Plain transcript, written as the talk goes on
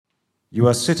You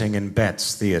are sitting in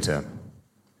Bat's theatre.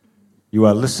 You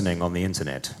are listening on the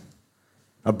internet.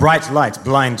 A bright light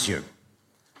blinds you.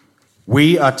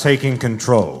 We are taking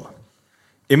control.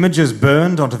 Images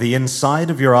burned onto the inside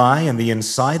of your eye and the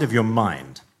inside of your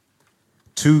mind.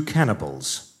 Two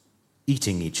cannibals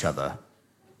eating each other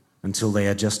until they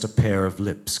are just a pair of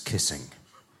lips kissing.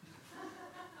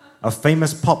 A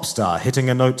famous pop star hitting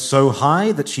a note so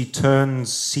high that she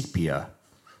turns sepia.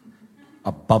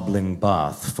 A bubbling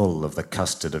bath full of the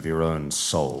custard of your own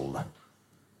soul.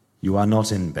 You are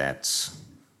not in Bats.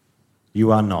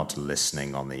 You are not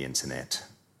listening on the internet.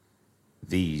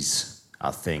 These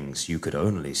are things you could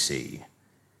only see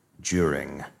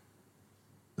during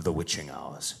the witching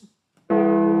hours.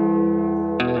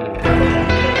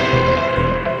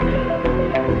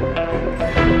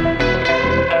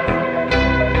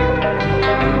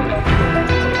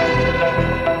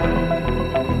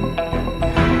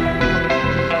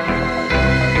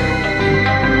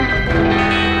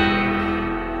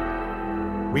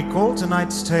 We call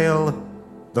tonight's tale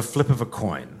The Flip of a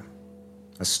Coin,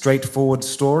 a straightforward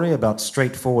story about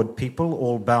straightforward people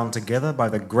all bound together by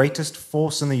the greatest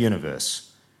force in the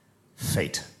universe,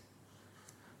 fate.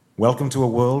 Welcome to a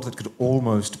world that could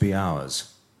almost be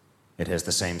ours. It has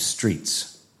the same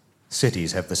streets.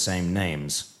 Cities have the same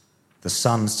names. The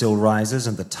sun still rises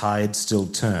and the tides still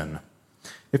turn.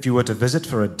 If you were to visit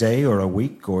for a day or a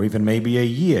week or even maybe a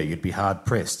year, you'd be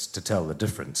hard-pressed to tell the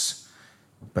difference.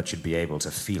 But you'd be able to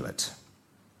feel it.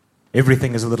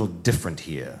 Everything is a little different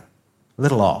here, a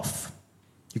little off.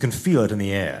 You can feel it in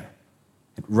the air.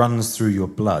 It runs through your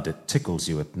blood. It tickles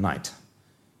you at night.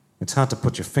 It's hard to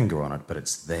put your finger on it, but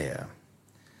it's there.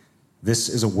 This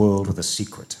is a world with a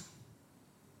secret.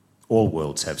 All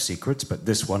worlds have secrets, but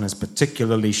this one is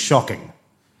particularly shocking.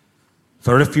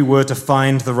 For if you were to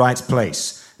find the right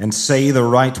place and say the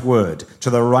right word to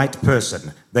the right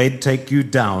person, they'd take you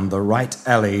down the right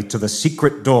alley to the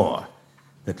secret door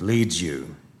that leads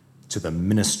you to the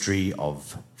Ministry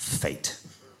of Fate.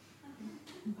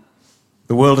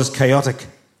 The world is chaotic,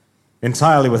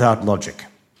 entirely without logic.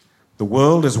 The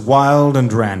world is wild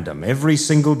and random. Every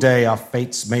single day our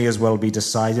fates may as well be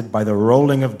decided by the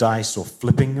rolling of dice or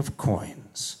flipping of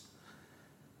coins.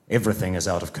 Everything is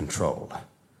out of control.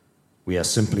 We are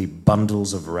simply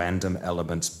bundles of random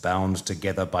elements bound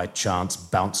together by chance,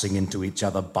 bouncing into each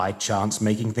other by chance,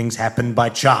 making things happen by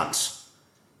chance.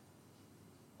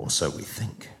 Or so we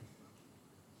think.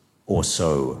 Or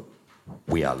so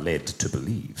we are led to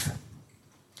believe.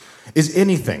 Is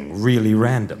anything really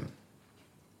random?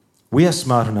 We are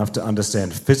smart enough to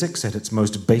understand physics at its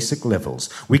most basic levels.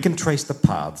 We can trace the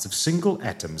paths of single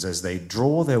atoms as they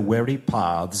draw their weary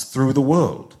paths through the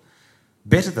world.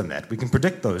 Better than that, we can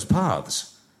predict those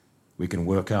paths. We can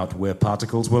work out where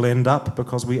particles will end up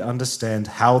because we understand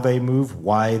how they move,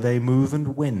 why they move,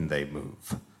 and when they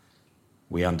move.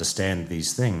 We understand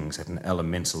these things at an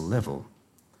elemental level.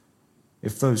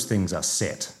 If those things are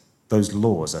set, those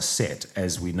laws are set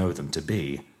as we know them to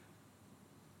be,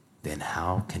 then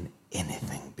how can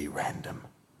anything be random?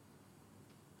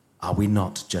 Are we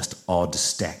not just odd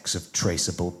stacks of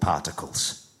traceable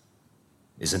particles?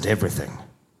 Isn't everything?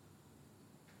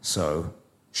 So,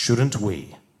 shouldn't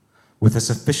we, with a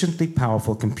sufficiently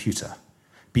powerful computer,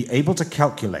 be able to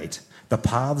calculate the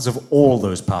paths of all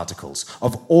those particles,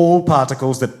 of all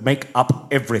particles that make up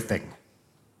everything?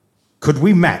 Could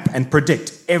we map and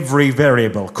predict every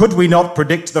variable? Could we not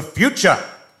predict the future?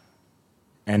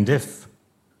 And if,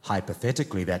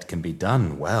 hypothetically, that can be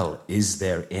done, well, is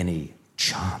there any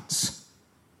chance?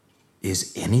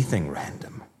 Is anything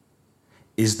random?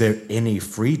 Is there any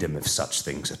freedom if such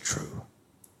things are true?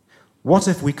 What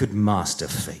if we could master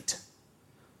fate?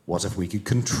 What if we could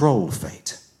control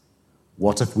fate?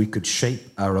 What if we could shape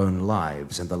our own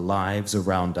lives and the lives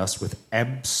around us with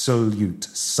absolute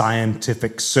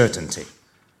scientific certainty?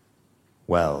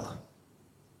 Well,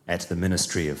 at the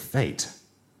Ministry of Fate,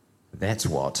 that's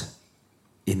what,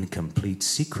 in complete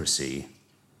secrecy,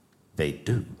 they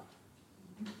do.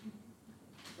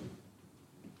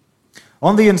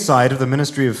 On the inside of the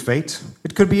Ministry of Fate,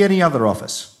 it could be any other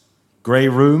office. Grey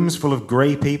rooms full of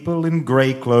grey people in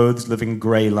grey clothes living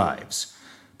grey lives.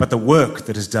 But the work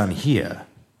that is done here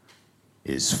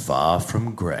is far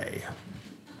from grey.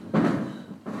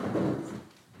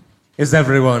 Is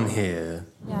everyone here?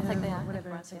 Yeah, I think they are.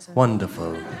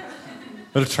 Wonderful.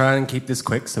 We'll try and keep this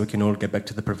quick so we can all get back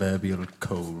to the proverbial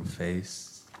coal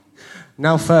face.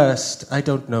 Now first, I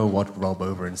don't know what Rob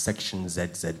over in Section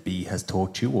ZZB has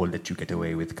taught you or let you get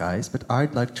away with, guys, but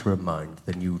I'd like to remind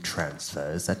the new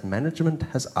transfers that management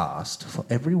has asked for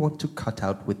everyone to cut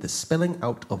out with the spelling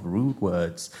out of rude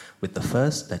words with the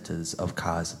first letters of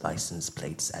cars' license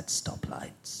plates at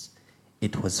stoplights.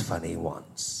 It was funny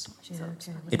once.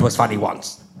 It was funny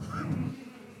once.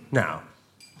 Now,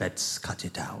 let's cut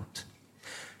it out.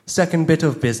 Second bit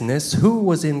of business, who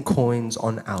was in coins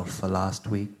on Alpha last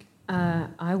week?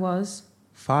 I was.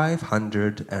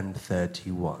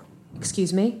 531.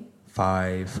 Excuse me?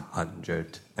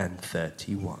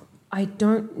 531. I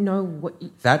don't know what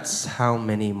you... That's how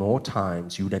many more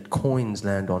times you let coins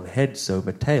land on heads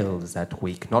over tails that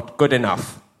week. Not good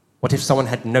enough. What if someone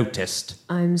had noticed?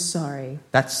 I'm sorry.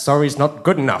 That sorry's not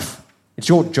good enough. It's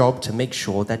your job to make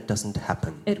sure that doesn't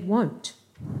happen. It won't.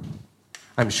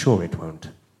 I'm sure it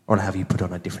won't. Or I'll have you put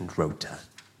on a different rota.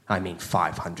 I mean,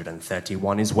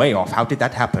 531 is way off. How did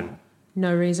that happen?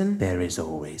 No reason? There is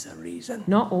always a reason.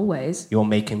 Not always. You're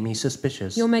making me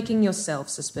suspicious. You're making yourself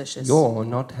suspicious. You're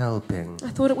not helping. I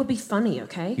thought it would be funny,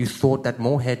 okay? You thought that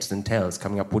more heads than tails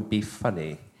coming up would be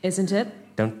funny. Isn't it?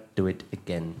 Don't do it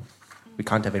again. We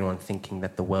can't have anyone thinking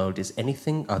that the world is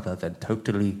anything other than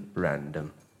totally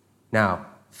random. Now,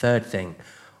 third thing.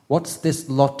 What's this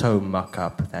lotto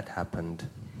muck-up that happened?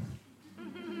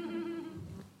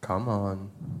 Come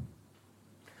on.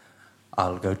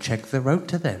 I'll go check the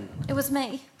rota then. It was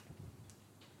me.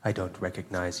 I don't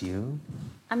recognize you.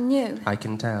 I'm new. I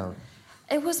can tell.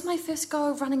 It was my first go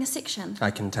of running a section.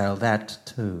 I can tell that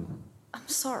too. I'm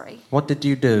sorry. What did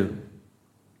you do?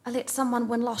 I let someone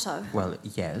win lotto. Well,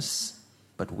 yes,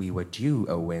 but we were due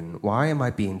a win. Why am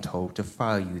I being told to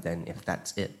fire you then if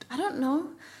that's it? I don't know.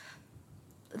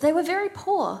 They were very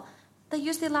poor. They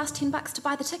used their last $10 to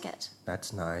buy the ticket.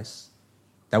 That's nice.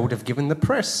 That would have given the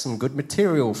press some good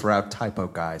material for our typo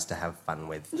guys to have fun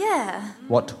with. Yeah.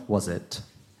 What was it?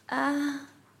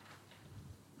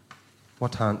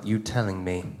 What aren't you telling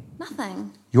me?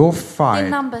 Nothing. You're fired.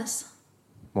 Their numbers.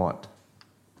 What?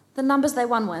 The numbers they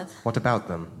won with. What about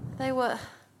them? They were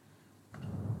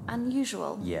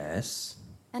unusual. Yes.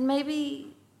 And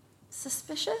maybe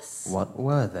suspicious? What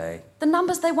were they? The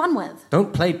numbers they won with.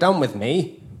 Don't play dumb with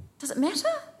me. Does it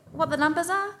matter what the numbers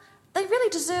are? They really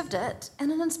deserved it,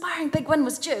 and an inspiring big win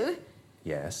was due.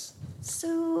 Yes.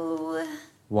 So...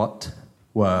 What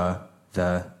were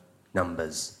the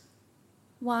numbers?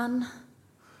 1,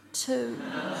 2,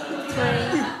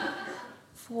 3,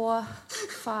 4,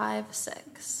 5,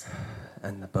 6.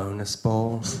 And the bonus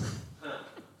ball?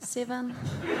 7.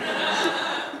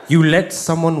 You let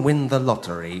someone win the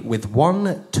lottery with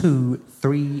 1, 2,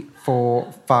 3,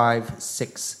 4, 5,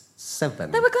 6,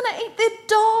 7. They were going to eat their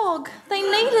dog. They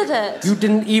needed it. You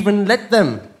didn't even let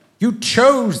them. You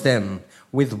chose them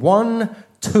with 1,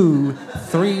 2,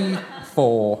 3,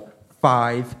 4,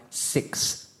 5,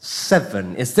 6,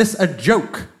 7. Is this a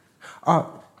joke?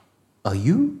 Are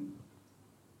you?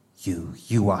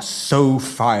 You are so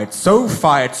fired, so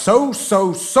fired, so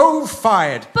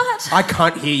fired. But... I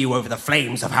can't hear you over the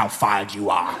flames of how fired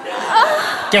you are.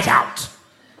 Get out.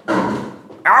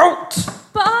 Out!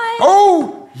 Bye.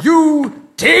 O-U-T!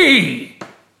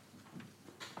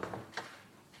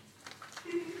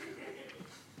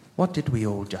 What did we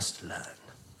all just learn?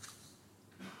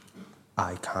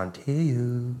 I can't hear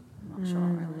you.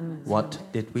 What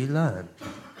did we learn? I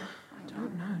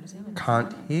don't know. Does anyone...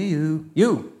 Can't hear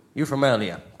you. You from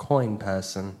earlier. Coin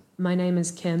person. My name is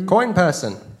Kim. Coin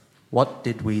person. What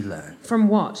did we learn? From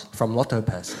what? From Lotto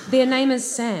person. Their name is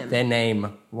Sam. Their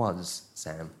name was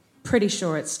Sam. Pretty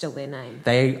sure it's still their name.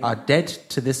 They are dead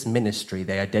to this ministry.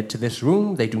 They are dead to this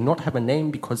room. They do not have a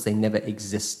name because they never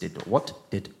existed. What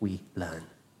did we learn?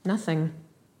 Nothing.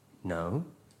 No.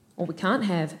 Or we can't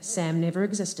have Sam never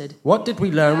existed. What did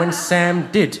we learn when Sam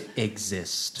did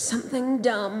exist? Something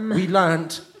dumb. We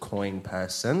learnt, coin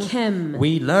person. Kim.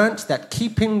 We learnt that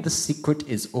keeping the secret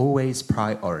is always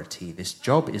priority. This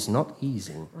job is not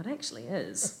easy. Well, it actually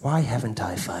is. Why haven't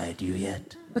I fired you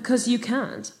yet? Because you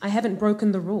can't. I haven't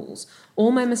broken the rules.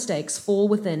 All my mistakes fall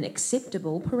within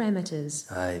acceptable parameters.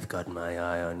 I've got my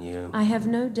eye on you. I have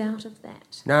no doubt of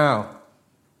that. Now,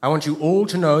 I want you all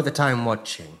to know that I'm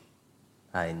watching.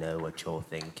 I know what you're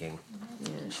thinking.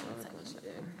 Yeah, sure. Things you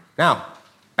do. Now,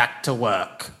 back to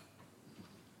work.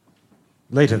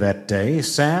 Later that day,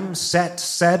 Sam sat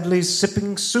sadly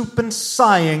sipping soup and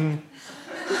sighing,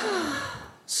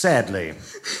 sadly,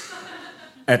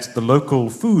 at the local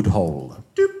food hall.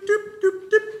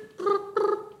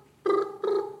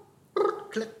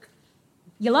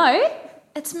 Hello?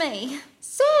 It's me.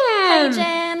 Sam! Hey,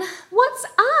 Jan. What's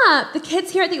up? The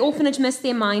kids here at the orphanage missed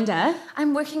their minder.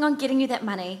 I'm working on getting you that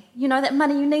money. You know, that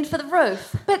money you need for the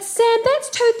roof. But Sam, that's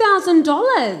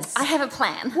 $2,000. I have a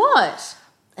plan. What?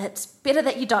 It's better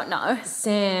that you don't know.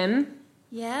 Sam,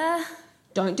 Yeah?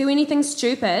 don't do anything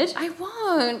stupid. I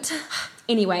won't.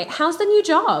 Anyway, how's the new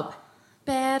job?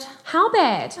 Bad. How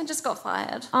bad? I just got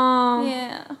fired. Oh,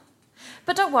 Yeah.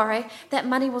 But don't worry, that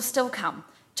money will still come.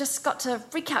 Just got to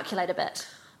recalculate a bit.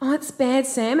 oh, it's bad,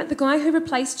 Sam. The guy who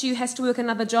replaced you has to work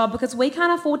another job because we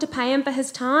can't afford to pay him for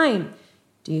his time.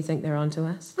 Do you think they're onto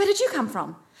us? Where did you come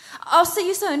from? I'll see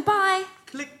you soon. Bye.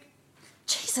 Click.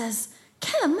 Jesus.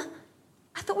 Kim,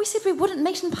 I thought we said we wouldn't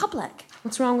meet in public.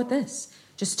 What's wrong with this?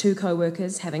 Just two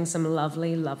co-workers having some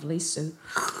lovely, lovely soup.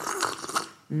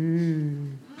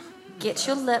 Get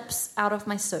your lips out of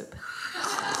my soup.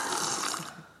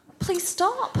 Please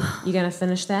stop. You gonna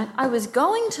finish that? I was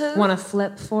going to. Want to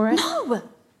flip for it? No!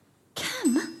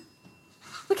 Kim,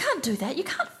 we can't do that. You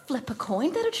can't flip a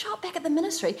coin. That'd show up back at the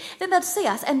ministry. Then they'd see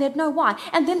us and they'd know why.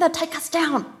 And then they'd take us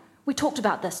down. We talked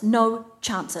about this. No I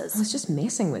chances. was just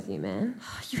messing with you, man.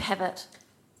 You have it.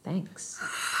 Thanks.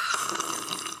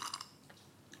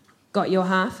 Got your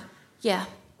half? Yeah.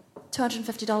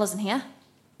 $250 in here.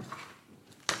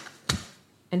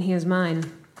 And here's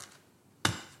mine.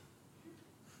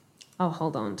 I'll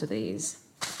hold on to these.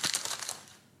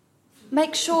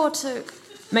 Make sure to.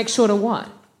 Make sure to what?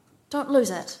 Don't lose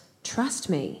it. Trust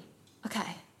me.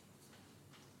 Okay.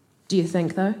 Do you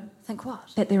think, though, Think what?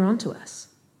 that they're onto us?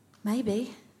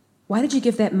 Maybe. Why did you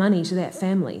give that money to that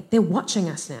family? They're watching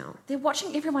us now. They're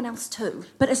watching everyone else too.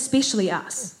 But especially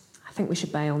us. I think we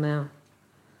should bail now.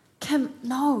 Kim,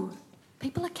 no.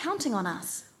 People are counting on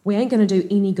us. We ain't going to do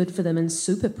any good for them in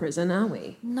super prison, are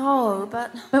we? No,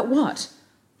 but But what?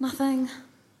 nothing.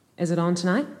 Is it on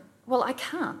tonight? Well, I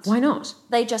can't. Why not?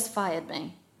 They just fired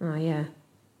me. Oh, yeah.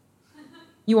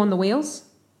 You on the wheels?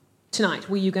 Tonight,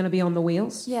 were you going to be on the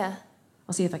wheels? Yeah,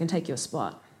 I'll see if I can take you a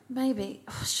spot. maybe.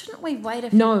 Oh, shouldn't we wait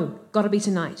if... No, gotta be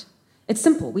tonight. It's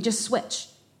simple, we just switch.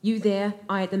 You there,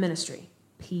 I at the ministry.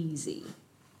 Peasy.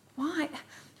 Why?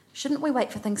 Shouldn't we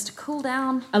wait for things to cool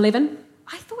down? 11?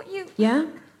 I thought you... Yeah?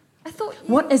 I thought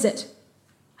you... What is it?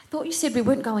 I thought you said we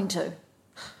weren't going to.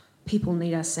 People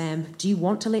need us, Sam. Do you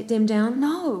want to let them down?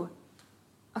 No.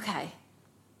 Okay.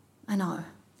 I know.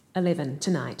 11,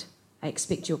 tonight. I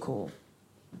expect your call.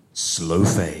 Slow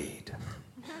fade.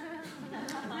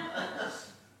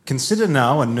 Consider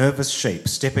now a nervous shape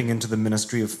stepping into the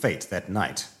ministry of fate that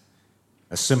night.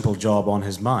 A simple job on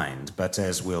his mind, but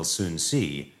as we'll soon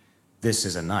see, this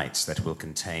is a night that will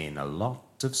contain a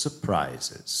lot of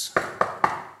surprises.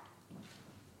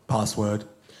 Password.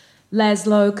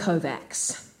 Laszlo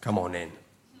Kovacs. Come on in.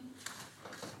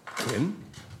 Kim?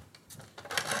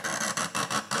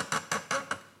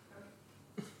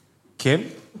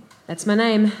 Kim? That's my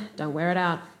name. Don't wear it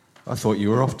out. I thought you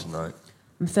were off tonight.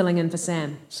 I'm filling in for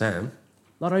Sam. Sam?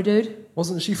 Lotto dude?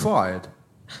 Wasn't she fired?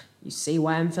 You see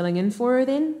why I'm filling in for her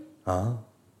then? Ah.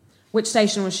 Which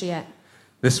station was she at?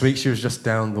 This week she was just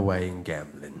down the way in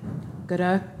gambling.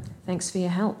 Goodo. Thanks for your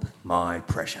help. My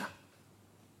pressure.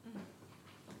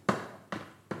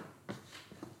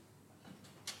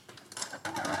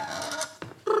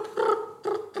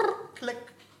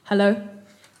 Hello?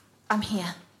 I'm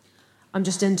here. I'm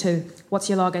just in too. What's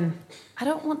your login? I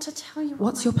don't want to tell you...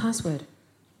 What's your password?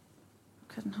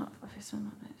 Couldn't help the festival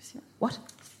night. What?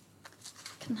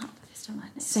 Couldn't help the festival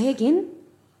night. Say again?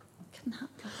 Couldn't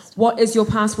help the festival. What is your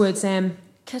password, Sam?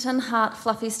 Kitten Heart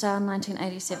Fluffy Star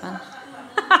 1987.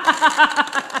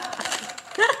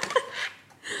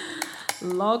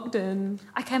 Logged in.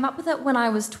 I came up with it when I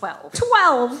was 12.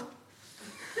 12!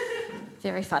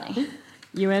 Very funny.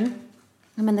 You in?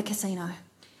 I'm in the casino.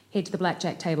 Head to the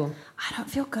blackjack table. I don't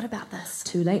feel good about this.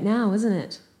 Too late now, isn't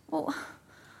it? Well,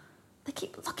 they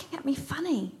keep looking at me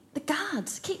funny. The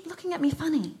guards keep looking at me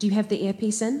funny. Do you have the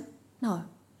earpiece in? No.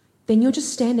 Then you're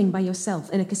just standing by yourself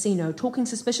in a casino, talking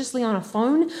suspiciously on a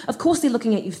phone. Of course they're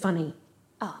looking at you funny.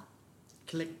 Oh,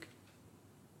 Click.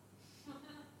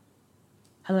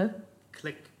 Hello?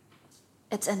 Click.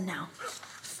 it's in now.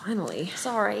 Finally.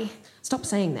 Sorry. Stop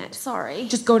saying that. Sorry.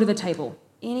 Just go to the table.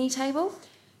 Any table?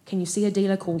 Can you see a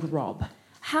dealer called Rob?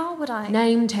 How would I...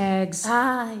 Name tags.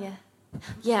 Ah, yeah.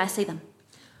 Yeah, I see them.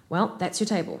 Well, that's your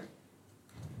table.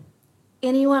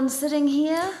 Anyone sitting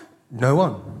here? No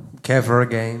one. Care for a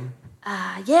game?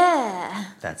 Ah, yeah.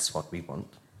 That's what we want.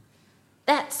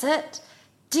 That's it.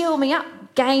 Deal me up,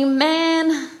 game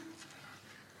man.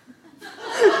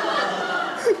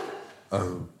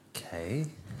 Okay.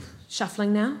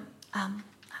 Shuffling now?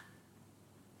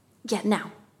 Yeah,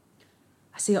 now.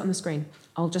 I see it on the screen.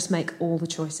 I'll just make all the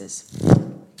choices.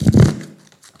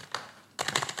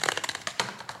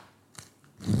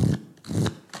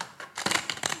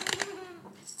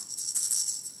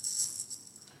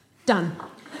 Done.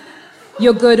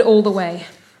 You're good all the way.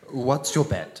 What's your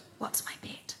bet? What's my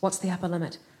bet? What's the upper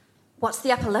limit? What's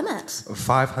the upper limit?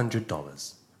 $500.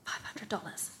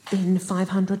 $500. Then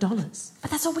 $500.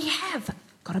 But that's all we have.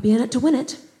 Gotta be in it to win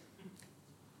it.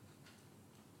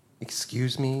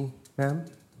 Excuse me, ma'am?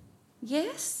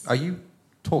 Yes? Are you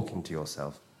talking to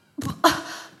yourself?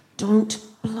 Don't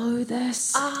blow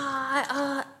this.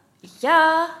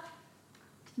 Yeah.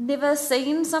 Never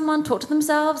seen someone talk to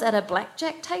themselves at a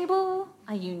blackjack table?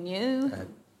 Are you new?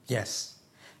 Yes.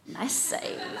 Nice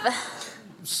save.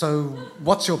 So,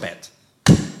 what's your bet?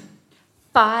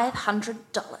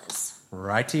 $500.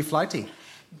 Righty flighty.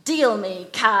 Deal me,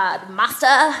 card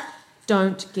master.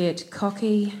 Don't get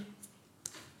cocky.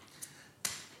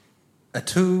 A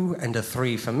 2 and a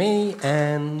 3 for me,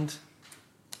 and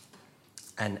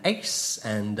an ace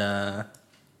and a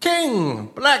king.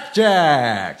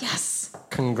 Blackjack. Yes.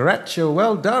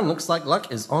 Well done. Looks like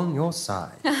luck is on your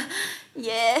side.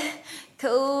 Yeah,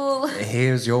 cool.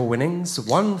 Here's your winnings,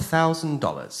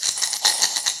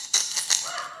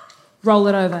 $1,000. Roll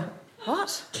it over.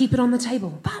 What? Keep it on the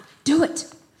table. But do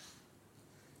it.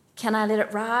 Can I let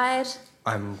it ride?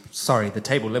 I'm sorry, the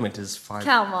table limit is 5.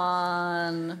 Come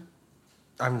on.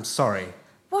 I'm sorry.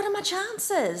 What are my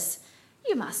chances?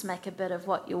 You must make a bit of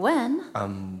what you win.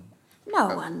 No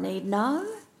one need know.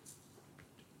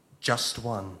 Just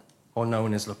one, or no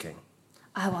one is looking.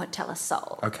 I won't tell a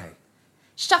soul. Okay.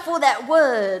 Shuffle that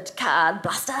word, card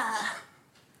blaster.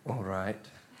 All right.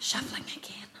 Shuffling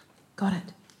again. Got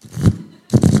it.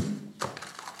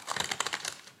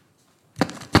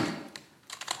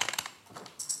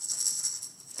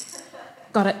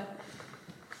 Got it.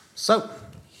 So,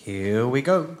 here we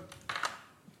go.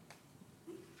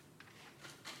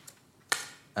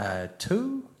 A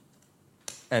 2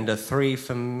 and a 3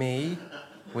 for me.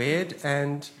 Weird.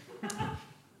 And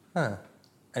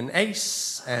an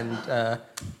ace and a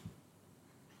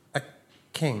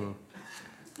king.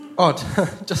 Odd.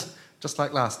 just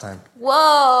like last time.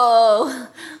 Whoa!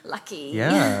 Lucky.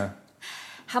 Yeah.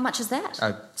 How much is that?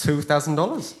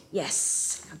 $2,000.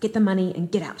 Yes. Now get the money and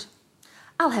get out.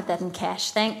 I'll have that in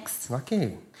cash, thanks.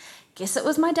 Lucky. Guess it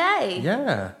was my day.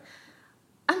 Yeah.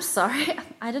 I'm sorry.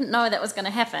 I didn't know that was going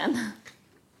to happen.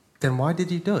 Then why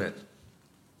did you do it?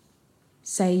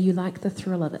 Say you like the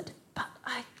thrill of it. But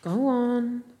Go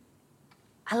on.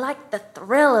 I like the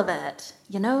thrill of it,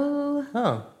 you know?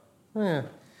 Oh, yeah.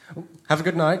 Have a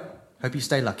good night. Hope you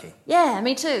stay lucky. Yeah,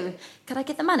 me too. Could I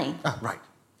get the money? Ah, right.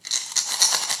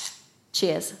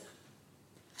 Cheers.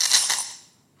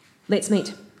 Let's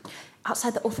meet.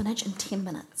 Outside the orphanage in 10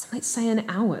 minutes. Let's say an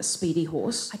hour, speedy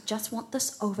horse. I just want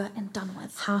this over and done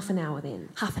with. Half an hour then.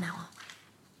 Half an hour.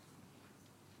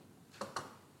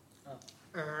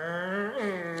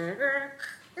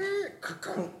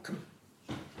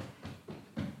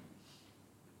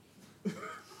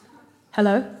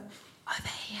 Hello? Over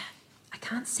here. I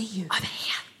can't see you. Over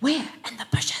here. Where? In the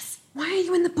bushes. Why are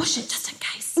you in the bushes? Just in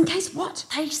case. In case what?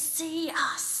 They see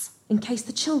us. In case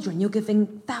the children you're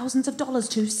giving thousands of dollars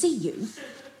to see you.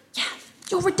 Yeah.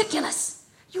 You're ridiculous.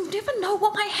 You never know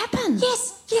what might happen.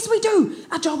 Yes, we do.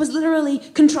 Our job is literally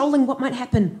controlling what might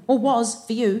happen, or was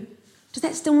for you. Does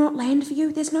that still not land for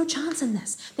you? There's no chance in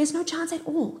this. There's no chance at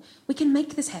all. We can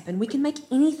make this happen. We can make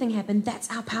anything happen.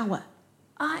 That's our power.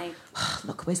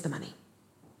 Look, where's the money?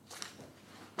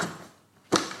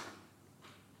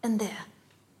 In there.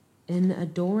 In a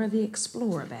Dora the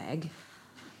Explorer bag.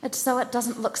 It's so it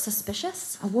doesn't look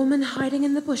suspicious. A woman hiding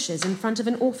in the bushes in front of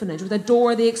an orphanage with a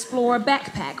Dora the Explorer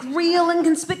backpack. Real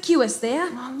inconspicuous there.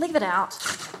 Oh, leave it out.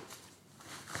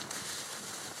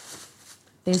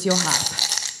 There's your half.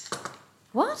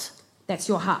 What? That's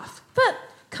your half. But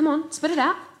Come on, spit it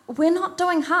out. we're not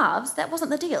doing halves. That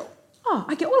wasn't the deal. Oh,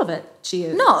 I get all of it.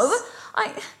 Cheers. No,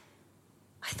 I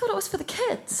thought it was for the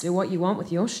kids. Do what you want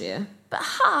with your share. But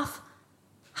half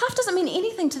doesn't mean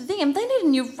anything to them. They need a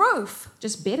new roof.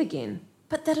 Just bet again.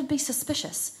 But that'd be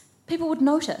suspicious. People would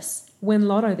notice. Win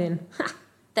lotto then.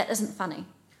 That isn't funny.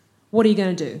 What are you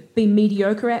going to do? Be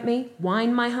mediocre at me?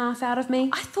 Whine my half out of me?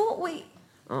 I thought we...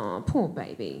 Oh, poor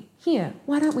baby. Here,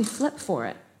 why don't we flip for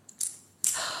it?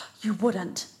 You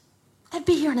wouldn't. They'd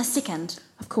be here in a second.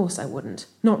 Of course I wouldn't.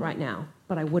 Not right now,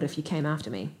 but I would if you came after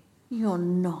me. You're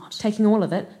not. Taking all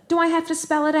of it? Do I have to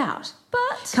spell it out?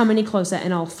 But... Come any closer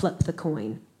and I'll flip the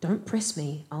coin. Don't press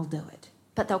me, I'll do it.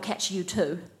 But they'll catch you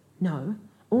too. No,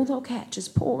 all they'll catch is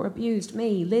poor, abused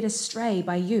me, led astray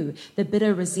by you, the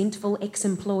bitter, resentful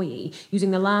ex-employee, using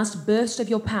the last burst of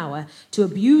your power to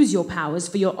abuse your powers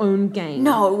for your own gain.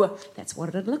 No. That's what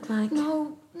it'd look like.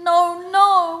 No.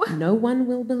 No one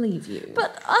will believe you.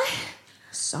 But I...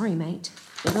 Sorry, mate.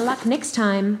 Better luck next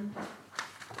time.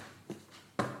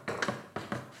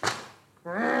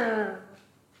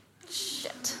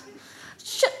 Shit.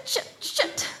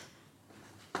 Shit.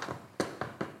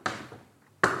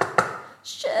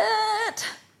 Shit.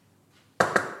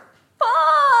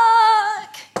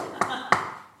 Fuck.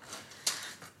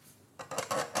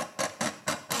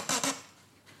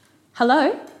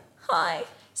 Hello? Hi.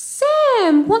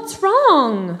 Sam, what's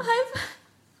wrong? I've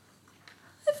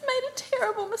made a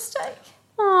terrible mistake.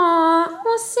 Aw,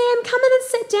 well, Sam, come in and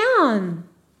sit down.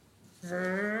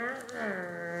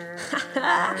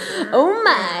 Oh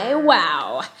my,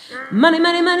 wow. Money.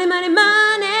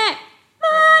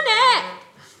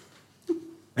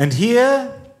 And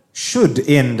here should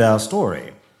end our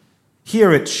story.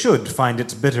 Here it should find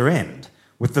its bitter end,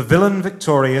 with the villain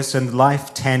victorious and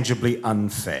life tangibly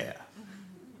unfair.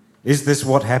 Is this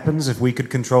what happens if we could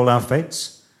control our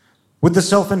fates? Would the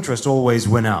self-interest always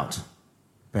win out?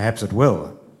 Perhaps it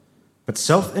will. But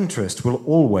self-interest will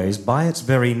always, by its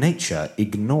very nature,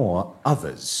 ignore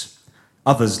others.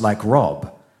 Others like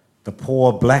Rob, the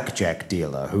poor blackjack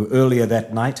dealer who earlier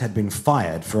that night had been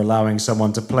fired for allowing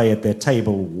someone to play at their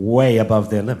table way above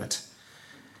their limit.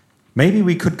 Maybe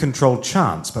we could control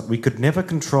chance, but we could never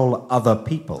control other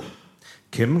people.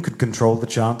 Kim could control the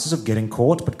chances of getting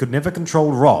caught, but could never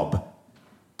control Rob,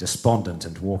 despondent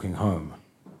and walking home,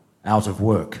 out of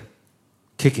work,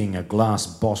 kicking a glass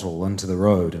bottle into the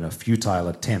road in a futile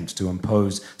attempt to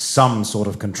impose some sort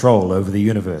of control over the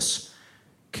universe.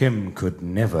 Kim could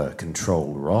never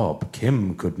control Rob.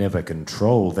 Kim could never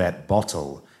control that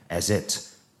bottle as it,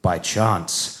 by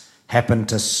chance, happened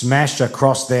to smash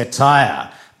across their tire,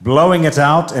 blowing it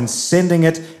out and sending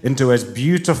it into as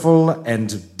beautiful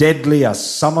and deadly a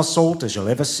somersault as you'll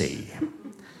ever see.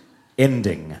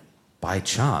 Ending, by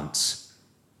chance,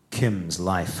 Kim's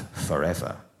life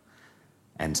forever.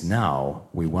 And now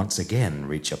we once again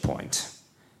reach a point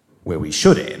where we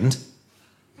should end,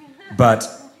 but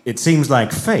it seems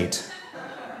like fate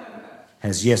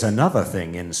has yet another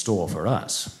thing in store for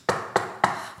us.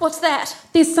 What's that?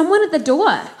 There's someone at the door.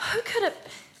 Who could it...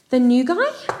 The new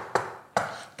guy?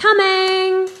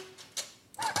 Coming!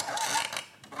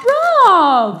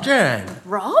 Rob! Jan,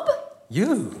 Rob?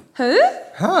 you? Who?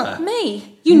 Her?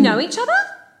 Me? You know each other?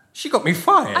 She got me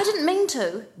fired. I didn't mean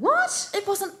to. What? It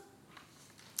wasn't...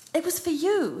 It was for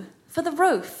you. For the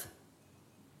roof.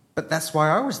 But that's why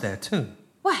I was there too.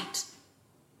 Wait.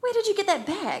 Where did you get that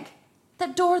bag?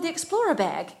 That Dora the Explorer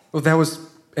bag? Well, there was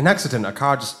an accident. A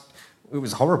car just... It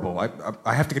was horrible.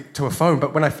 I have to get to a phone,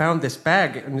 but when I found this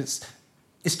bag, and it's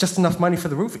just enough money for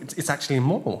the roof. It's actually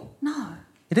more. No.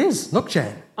 It is. Look,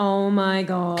 Jan. Oh my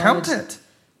god. Count it.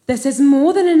 This is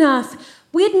more than enough.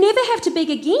 We'd never have to beg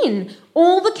again.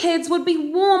 All the kids would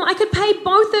be warm. I could pay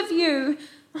both of you.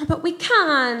 Oh, but we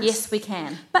can't. Yes, we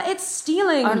can. But it's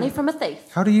stealing. Only from a thief.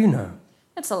 How do you know?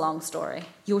 It's a long story.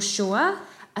 You're sure?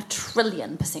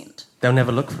 1,000,000,000%. They'll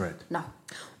never look for it. No.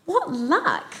 What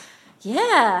luck.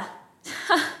 Yeah.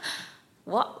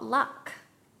 What luck.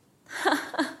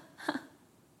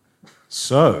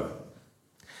 So,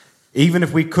 even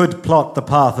if we could plot the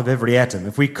path of every atom,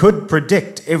 if we could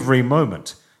predict every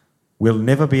moment, we'll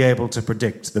never be able to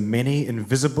predict the many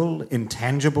invisible,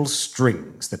 intangible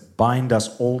strings that bind us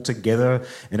all together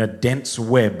in a dense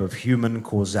web of human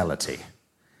causality.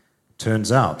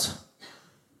 Turns out,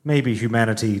 maybe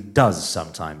humanity does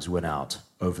sometimes win out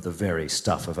over the very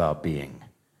stuff of our being,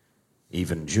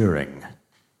 even during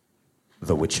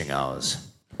the witching hours.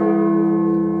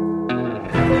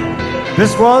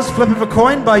 This was Flip of a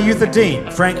Coin by Eutha Dean.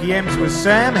 Frankie Ems was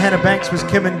Sam, Hannah Banks was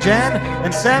Kim and Jan,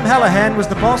 and Sam Hallahan was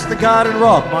the boss, the guard, and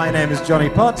Rob. My name is Johnny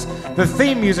Potts. The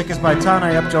theme music is by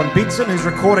Tane Upjohn Beatson, who's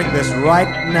recording this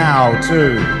right now,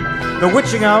 too. The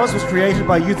Witching Hours was created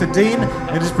by Eutha Dean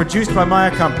and is produced by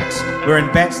Maya Compass. We're in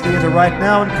Bats Theatre right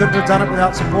now and couldn't have done it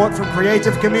without support from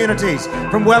creative communities,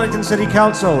 from Wellington City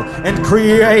Council and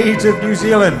Creative New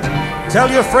Zealand. Tell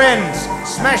your friends,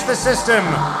 smash the system,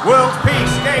 world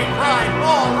peace, gay pride,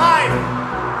 all life.